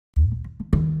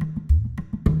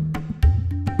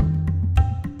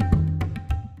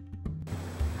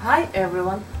Hi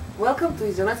everyone, welcome to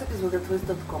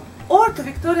easyrecipeswithatwist.com or to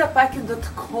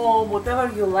victoriapacking.com,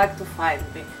 whatever you like to find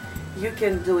me. You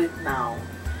can do it now.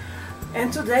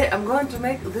 And today I'm going to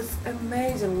make this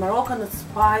amazing Moroccan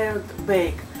inspired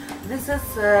bake. This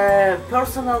is a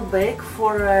personal bake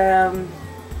for I'm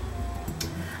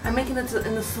making it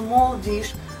in a small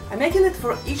dish. I'm making it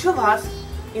for each of us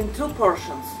in 2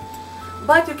 portions.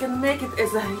 But you can make it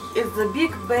as a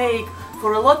big bake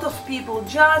for a lot of people,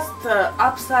 just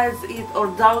upsize it or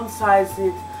downsize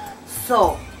it.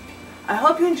 So, I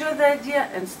hope you enjoy the idea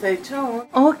and stay tuned.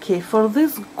 Okay, for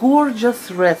this gorgeous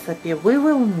recipe we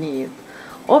will need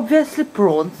obviously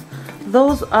prawns.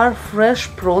 Those are fresh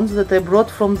prawns that I brought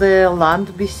from the land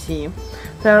BC.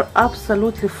 They are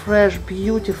absolutely fresh,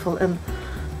 beautiful and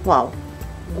wow,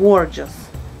 gorgeous.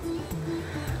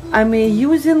 I'm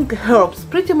using herbs,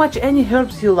 pretty much any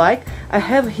herbs you like. I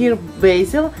have here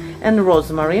basil and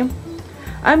rosemary.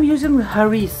 I'm using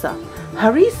harissa.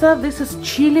 Harissa, this is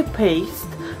chili paste,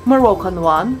 Moroccan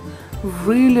one.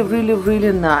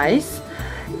 Really nice.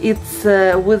 It's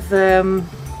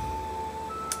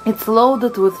it's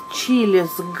loaded with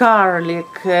chilies, garlic,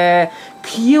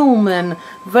 cumin,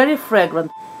 very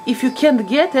fragrant. If you can't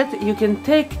get it, you can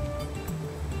take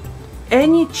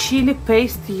any chili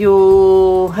paste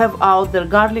you have out there,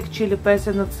 garlic, chili paste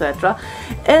and etc.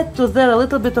 Add to there a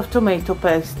little bit of tomato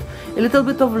paste, a little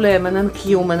bit of lemon and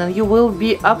cumin, and you will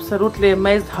be absolutely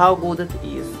amazed how good it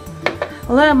is.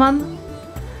 Lemon,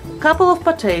 couple of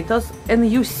potatoes, and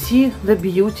you see the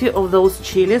beauty of those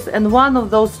chilies, and one of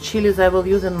those chilies I will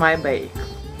use in my bake.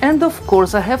 And of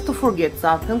course I have to forget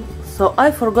something, so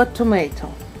I forgot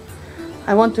tomato.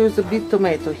 I want to use a bit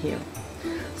tomato here.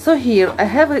 So here I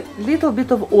have a little bit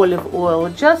of olive oil,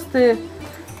 just a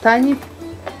tiny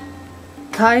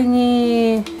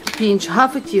pinch,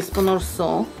 half a teaspoon or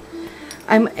so.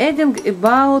 I'm adding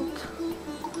about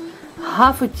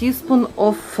half a teaspoon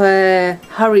of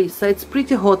harissa. It's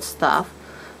pretty hot stuff,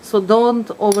 so don't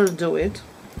overdo it.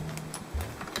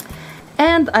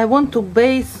 And I want to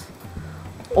base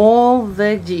all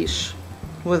the dish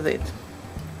with it.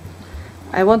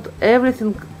 I want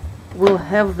everything will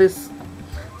have this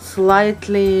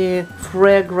slightly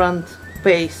fragrant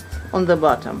paste on the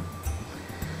bottom.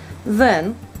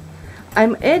 Then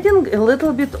I'm adding a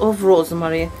little bit of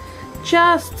rosemary,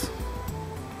 just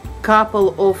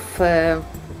couple of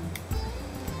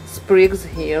sprigs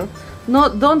here.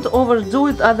 Don't overdo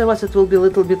it, otherwise it will be a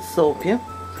little bit soapy.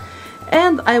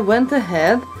 And I went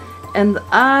ahead and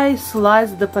I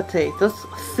sliced the potatoes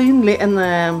thinly and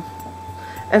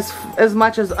as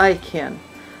much as I can.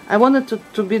 I want it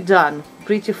to be done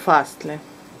pretty fastly.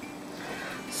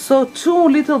 So 2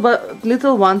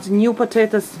 little ones, new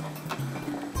potatoes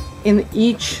in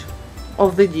each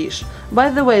of the dish. By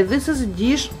the way, this is a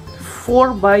dish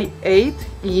 4 by 8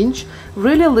 inch,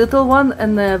 really little one,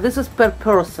 and this is per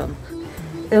person.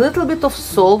 A little bit of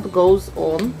salt goes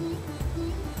on.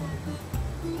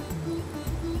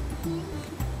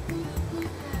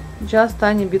 Just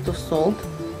tiny bit of salt.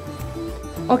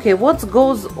 Okay, what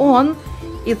goes on?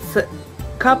 It's a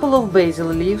couple of basil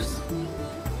leaves,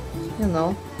 you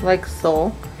know, like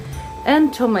so,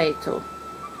 and tomato.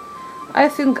 I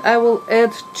think I will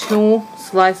add 2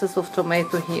 slices of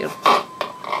tomato here,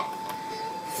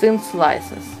 thin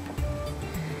slices.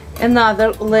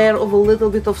 Another layer of a little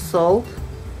bit of salt,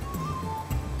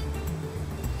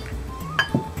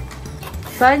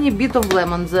 tiny bit of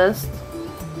lemon zest,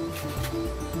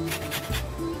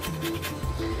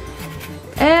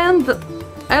 and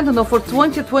I don't know, for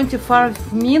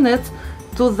 20-25 minutes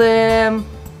to the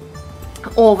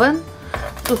oven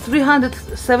to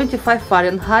 375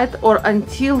 Fahrenheit, or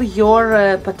until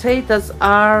your potatoes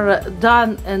are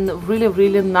done and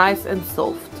really nice and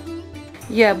soft.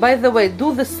 Yeah, by the way,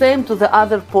 do the same to the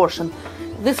other portion.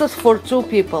 This is for 2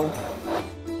 people.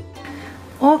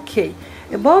 Okay,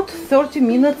 about 30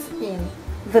 minutes in,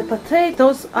 the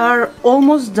potatoes are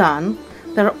almost done.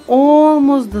 They're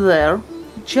almost there.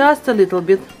 Just a little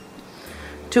bit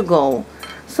to go.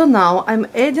 So now I'm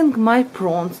adding my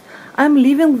prawns. I'm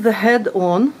leaving the head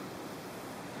on,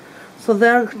 so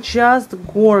they're just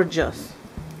gorgeous.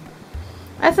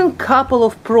 I think couple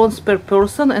of prawns per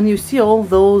person, and you see all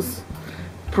those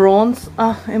prawns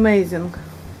are amazing.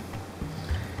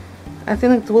 I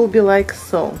think it will be like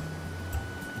so.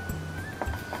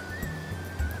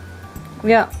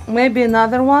 Yeah, maybe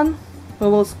another one we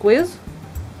will squeeze.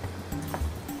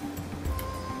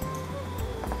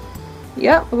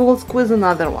 Yeah, we will squeeze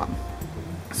another one.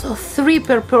 So 3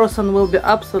 per person will be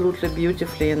absolutely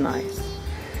beautifully nice.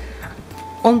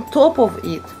 On top of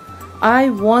it,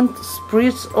 I want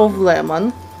spritz of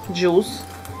lemon juice.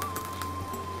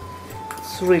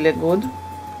 looks really good.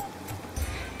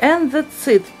 And that's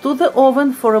it. To the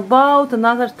oven for about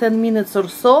another 10 minutes or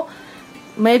so,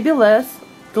 maybe less,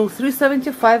 to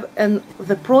 375, and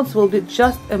the prawns will be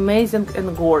just amazing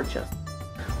and gorgeous.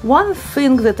 One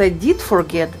thing that I did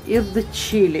forget is the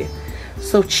chili.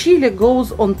 So chili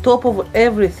goes on top of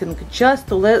everything just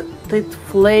to let it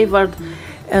flavored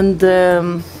and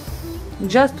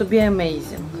just to be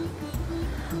amazing.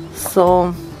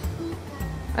 So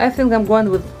I think I'm going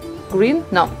with green,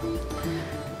 no,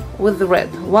 with the red.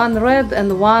 One red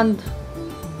and one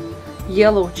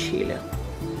yellow chili,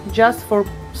 just for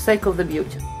sake of the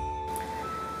beauty.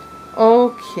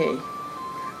 Okay,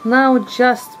 now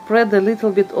just spread a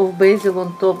little bit of basil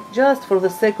on top, just for the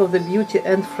sake of the beauty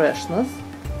and freshness.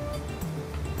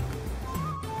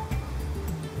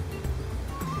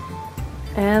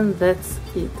 And that's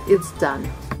it, it's done.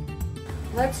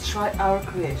 Let's try our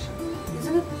creation.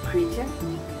 Isn't it pretty?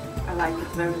 I like it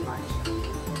very much.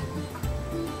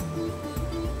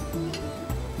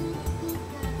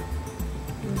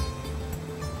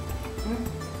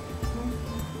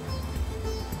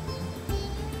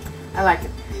 I like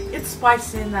it. It's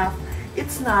spicy enough,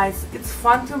 it's nice, it's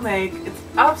fun to make, it's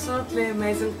absolutely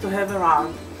amazing to have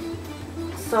around.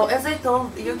 So as I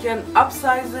told, you can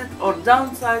upsize it or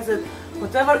downsize it,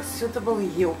 whatever suitable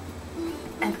you.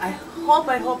 And I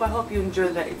hope you enjoy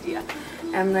the idea.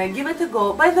 And give it a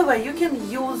go. By the way, you can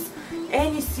use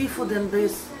any seafood in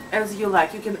this as you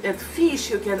like. You can add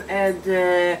fish, you can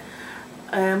add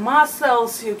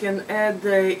mussels, you can add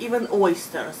even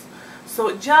oysters.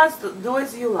 So just do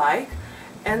as you like.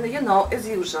 And you know, as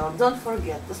usual, don't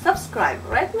forget to subscribe,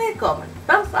 write me a comment,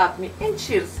 thumbs up me, and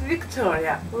cheers,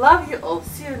 Victoria. Love you all.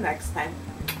 See you next time.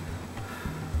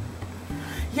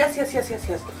 Yes.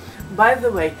 By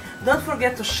the way, don't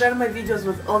forget to share my videos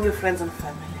with all your friends and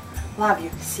family. Love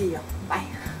you. See you. Bye.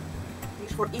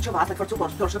 For each of us, like for 2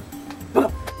 portions.